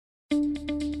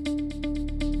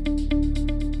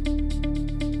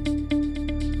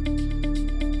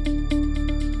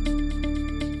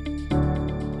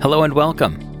Hello and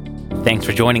welcome. Thanks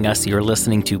for joining us. You're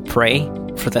listening to Pray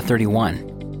for the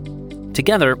 31.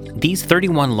 Together, these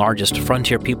 31 largest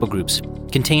frontier people groups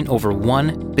contain over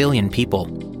 1 billion people.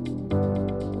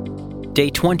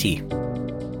 Day 20.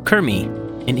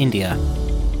 Kurmi in India.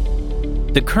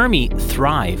 The Kurmi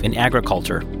thrive in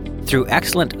agriculture through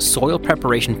excellent soil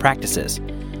preparation practices.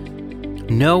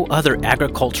 No other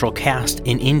agricultural caste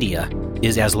in India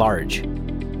is as large.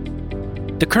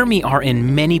 The Kurmi are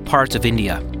in many parts of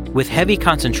India, with heavy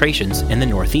concentrations in the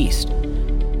northeast.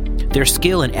 Their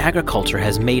skill in agriculture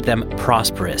has made them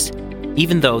prosperous,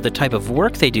 even though the type of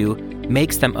work they do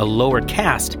makes them a lower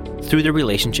caste through their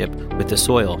relationship with the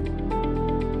soil.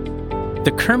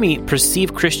 The Kurmi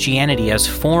perceive Christianity as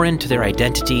foreign to their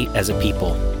identity as a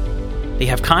people. They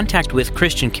have contact with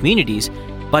Christian communities,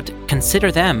 but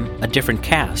consider them a different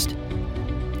caste.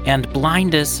 And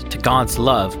blindness to God's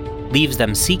love leaves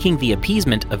them seeking the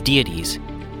appeasement of deities.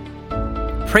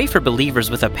 Pray for believers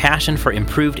with a passion for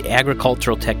improved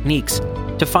agricultural techniques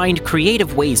to find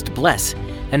creative ways to bless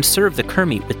and serve the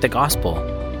Kurmi with the gospel.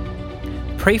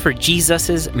 Pray for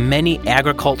Jesus' many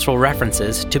agricultural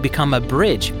references to become a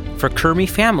bridge for Kurmi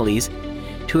families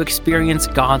to experience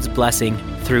God's blessing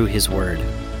through His Word.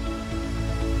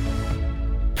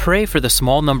 Pray for the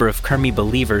small number of Kurmi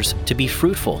believers to be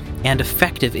fruitful and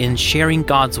effective in sharing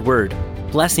God's Word,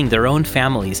 blessing their own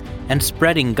families, and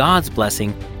spreading God's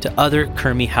blessing to other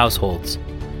Kurmi households.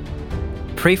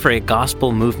 Pray for a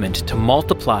gospel movement to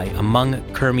multiply among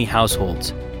Kurmi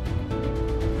households.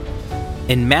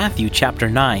 In Matthew chapter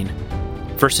 9,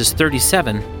 verses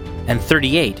 37 and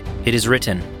 38, it is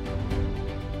written,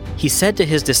 "He said to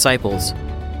his disciples,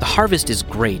 'The harvest is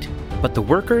great, but the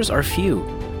workers are few.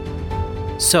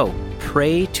 So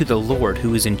pray to the Lord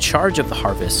who is in charge of the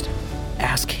harvest.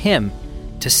 Ask Him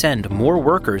to send more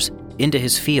workers into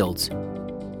His fields.'"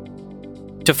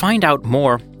 To find out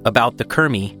more about the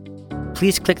Kurmi,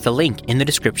 please click the link in the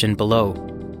description below.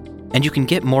 And you can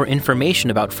get more information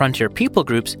about frontier people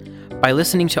groups by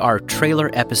listening to our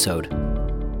trailer episode.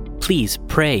 Please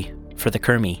pray for the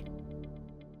Kurmi.